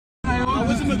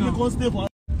make me come stay for.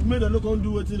 Made them look on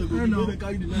do it.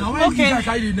 Now when you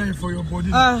carry the knife for your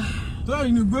body.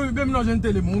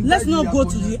 Let's not go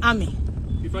to the army.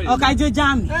 Okay,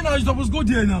 Jamie. No, you're supposed to go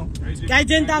there now.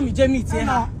 Jamie,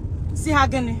 see how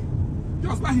again.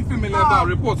 Just like he filmed a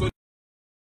report.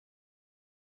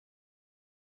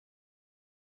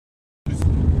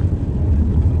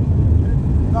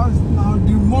 That's now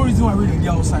the more reason why we're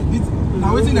outside.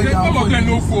 Now waiting that they are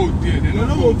no vote there. They no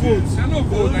vote. They no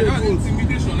vote. That's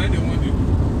intimidation. Like they want to.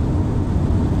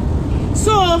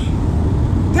 So,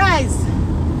 guys,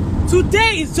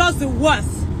 today is just the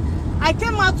worst. I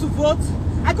came out to vote.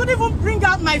 I couldn't even bring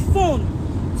out my phone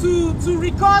to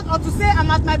record or to say I'm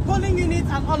at my polling unit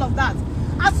and all of that.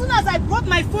 As soon as I brought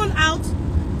my phone out,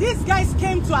 these guys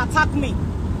came to attack me.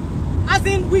 As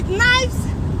in with knives,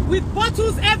 with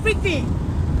bottles, everything.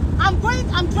 I'm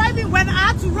driving when I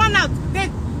had to run out.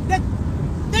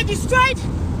 They destroyed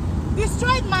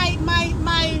my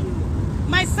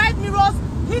side mirrors,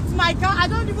 hit my car. I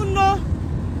don't even know.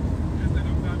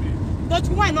 But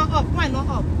why not up? Why not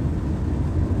up?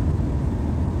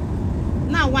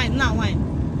 Now wine.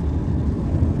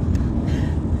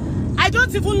 I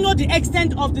don't even know the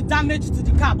extent of the damage to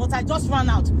the car, but I just ran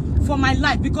out for my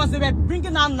life because they were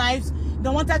bringing out knives. They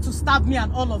wanted to stab me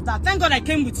and all of that. Thank God I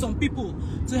came with some people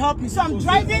to help me. So I'm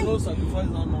driving.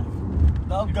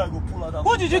 That guy go pull out that.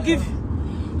 Who did you give?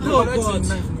 Oh God,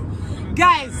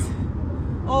 guys!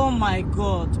 Oh my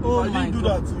God! Oh my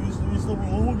God!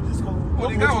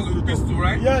 The guy was with the pistol,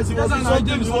 right? Yes, he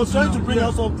was trying to bring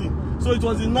out something. So it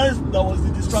was the knife that was the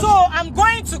distraction. So I'm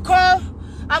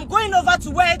going over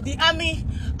to where the army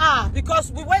are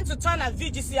because we went to turn at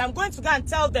VGC. I'm going to go and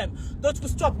tell them, don't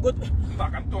stop. Go.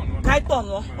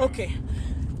 Okay.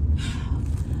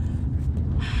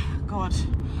 God,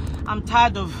 I'm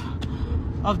tired of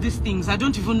these things. I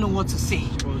don't even know what to say.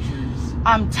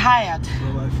 I'm tired.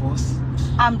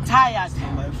 I'm tired.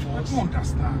 I don't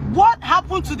understand. What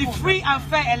happened to the free and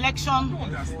fair election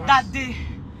that they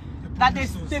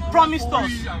promised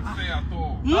us?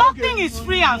 Nothing is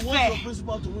free and fair.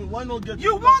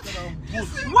 You want?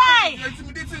 Why?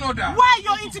 Why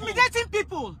you're intimidating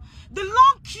people? The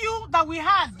long queue that we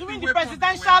had during the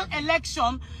presidential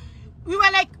election, we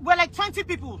were like 20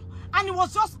 people, and it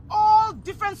was just all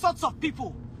different sorts of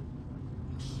people.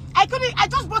 I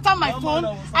just brought out my phone,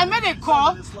 I made a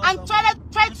call and tried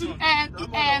to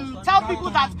tell people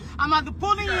that I'm at the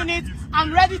polling unit,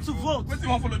 I'm ready to vote.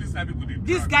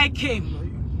 This guy came.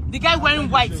 The guy wearing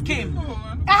white came.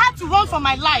 I had to run for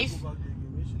my life.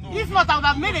 If not, I would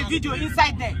have made a video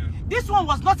inside there. This one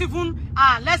was not even,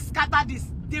 let's scatter this.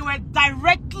 They were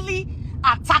directly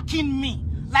attacking me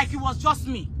like it was just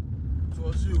me.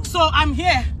 So I'm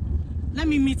here. Let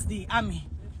me meet the army.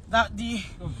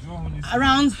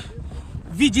 Around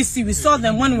VGC, we saw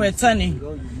them when we were turning.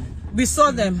 We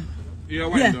saw them.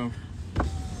 Yeah.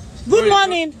 Good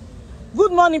morning.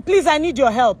 Good morning. Please, I need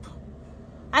your help.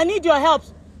 I need your help.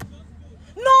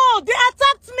 No, they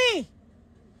attacked me.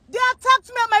 They attacked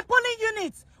me at my polling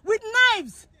unit with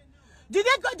knives. Did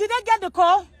they get the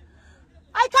call?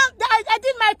 I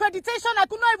did my accreditation. I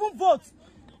could not even vote.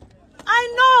 I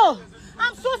know.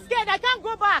 I'm so scared. I can't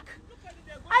go back.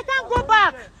 I can't go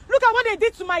back. Look at what they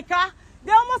did to my car.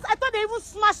 They almost, I thought they even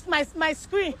smashed my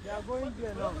screen. They are going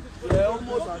there now. They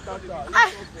almost attacked us.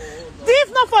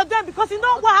 If not for them, because you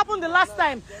know what happened the last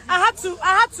time. I had to.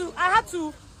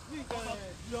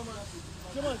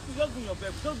 Chioma, just do your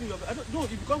best. Just do your best. No,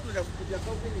 if you come to the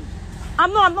company.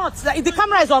 I'm not. The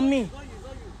camera is on me.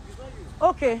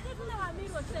 Okay.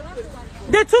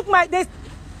 They took my. Get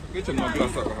your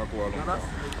glass.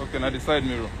 Okay, now the side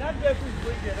mirror. That vehicle is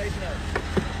going there right now.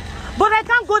 But I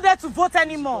can't go there to vote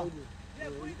anymore.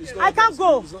 I can't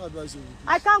go.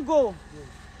 I can't go.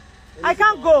 I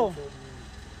can't go.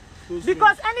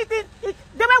 Because anything, they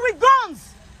were with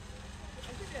guns.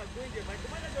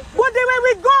 But they were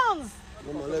with guns.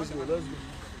 Mama, let's go.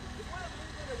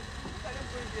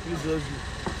 Please, let's go.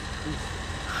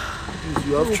 Please,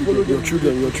 you have children. Your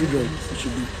children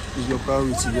should be is your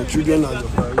priority. Your children are your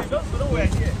priority.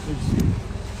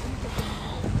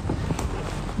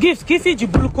 Give it the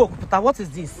blue coke, Peter. What is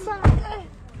this?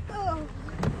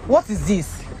 What is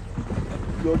this?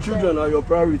 Your children are your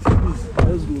priority. Please,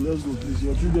 let's go, please.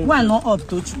 Your children. Why not up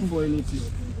to you for anything?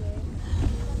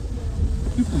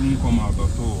 People won't come out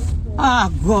at all. Ah,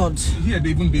 God. Here they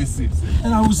even they safe.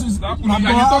 And I was that my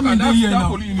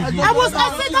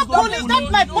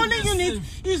polling unit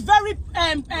is very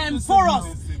porous.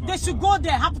 They should go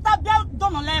there.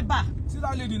 See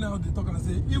that lady now, they talk and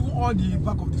say, even all the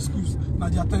back of the schools, now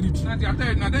they are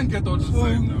territory. Now then get all the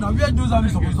time. Now where those are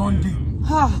supposed on day.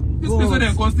 This place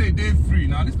they can stay day free.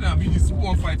 Now this place have been the sport.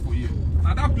 one fight for you.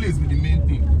 Now that place with the main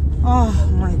thing. Oh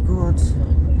my God.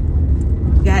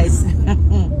 Guys.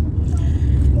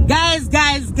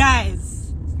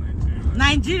 guys.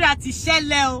 Nigeria to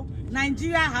shell.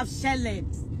 Nigeria have shelled.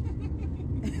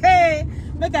 Hey,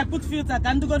 make I put filter.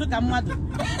 Can do go to Kamwado.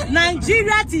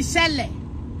 Nigeria to shell.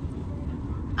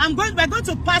 We're going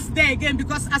to pass there again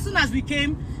because as soon as we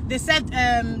came, they said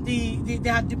they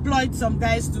had deployed some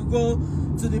guys to go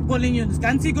to the polling units.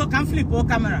 Can flip your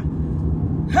camera.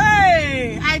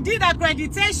 Hey, I did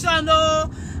accreditation.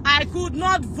 Oh, I could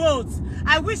not vote.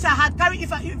 I wish I had carried.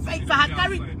 If I had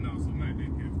carried,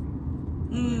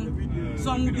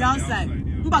 some would be outside.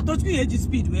 But don't you hear the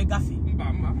speed? We're gaffy.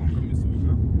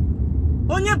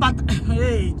 Only but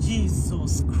hey,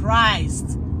 Jesus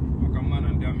Christ.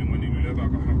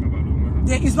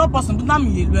 It's not possible. I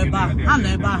mean, no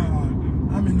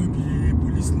be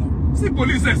police now. See,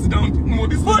 police is down. No,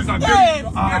 this police are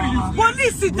very useless.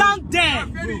 Police is down there.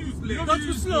 Very useless. Don't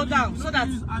you slow down so that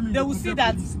they will see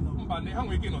that. I'm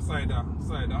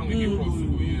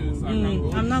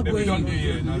not going.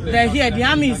 They're here. The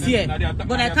army is here,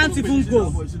 but I can't even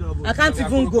go. I can't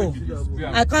even go.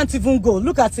 I can't even go.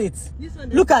 Look at it.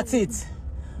 Look at it.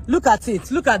 Look at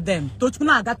it. Look at them.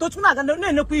 Tochmunaga.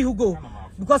 No, who go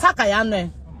because how can I?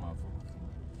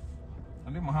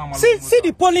 See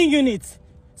the polling unit.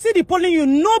 See the polling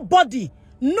unit.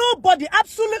 Nobody,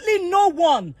 absolutely no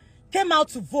one came out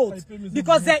to vote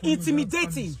because they're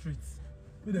intimidating.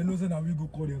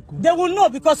 They will know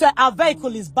because our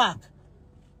vehicle is back.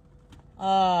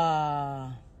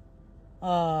 What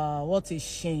a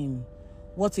shame.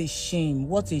 What a shame.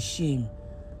 What a shame.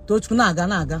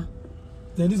 Naga.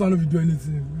 Then this one will do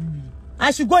anything.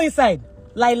 I should go inside.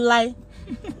 Lie.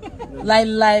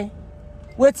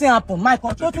 Waiting happen. My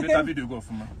control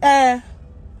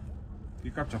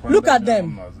look at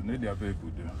them.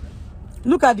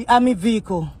 Look at the army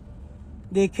vehicle.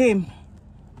 They came.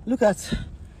 Look at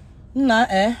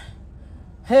Hey,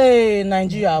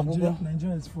 Nigeria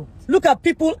is fucked. Look at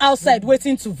people outside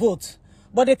waiting to vote,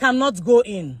 but they cannot go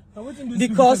in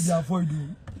because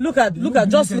look at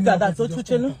that.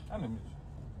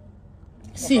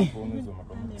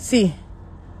 See,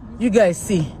 you guys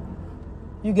see.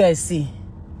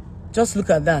 Just look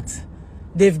at that.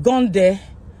 They've gone there.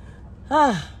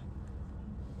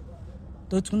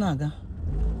 Tochunaga.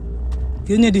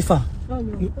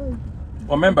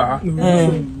 Remember?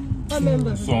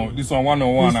 So this one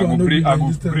 101. I go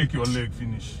break your leg.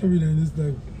 Finish.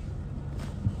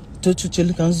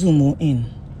 Tochuchelu can zoom in.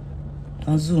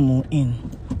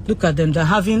 Look at them. They're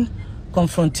having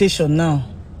confrontation now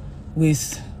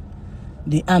with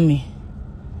the army.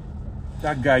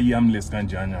 That guy yamless can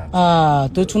join us.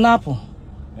 Tochunapo.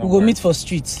 We go meet for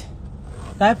streets.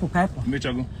 Kaipo.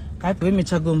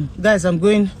 Guys, I'm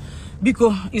going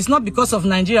because it's not because of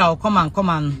Nigeria. I'll come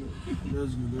and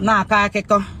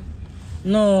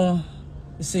no,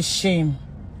 it's a shame.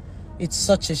 It's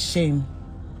such a shame.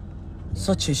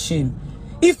 Such a shame.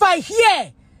 If I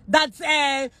hear that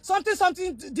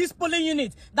something this polling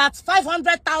unit that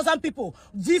 500,000 people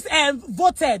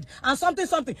voted and something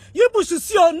you people should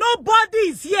see. Oh, nobody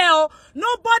is here. Oh,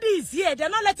 nobody is here. They're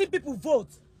not letting people vote.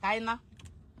 Kaina.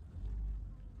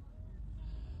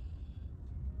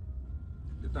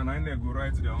 The Tanine go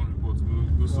write their own report.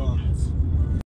 Go submit.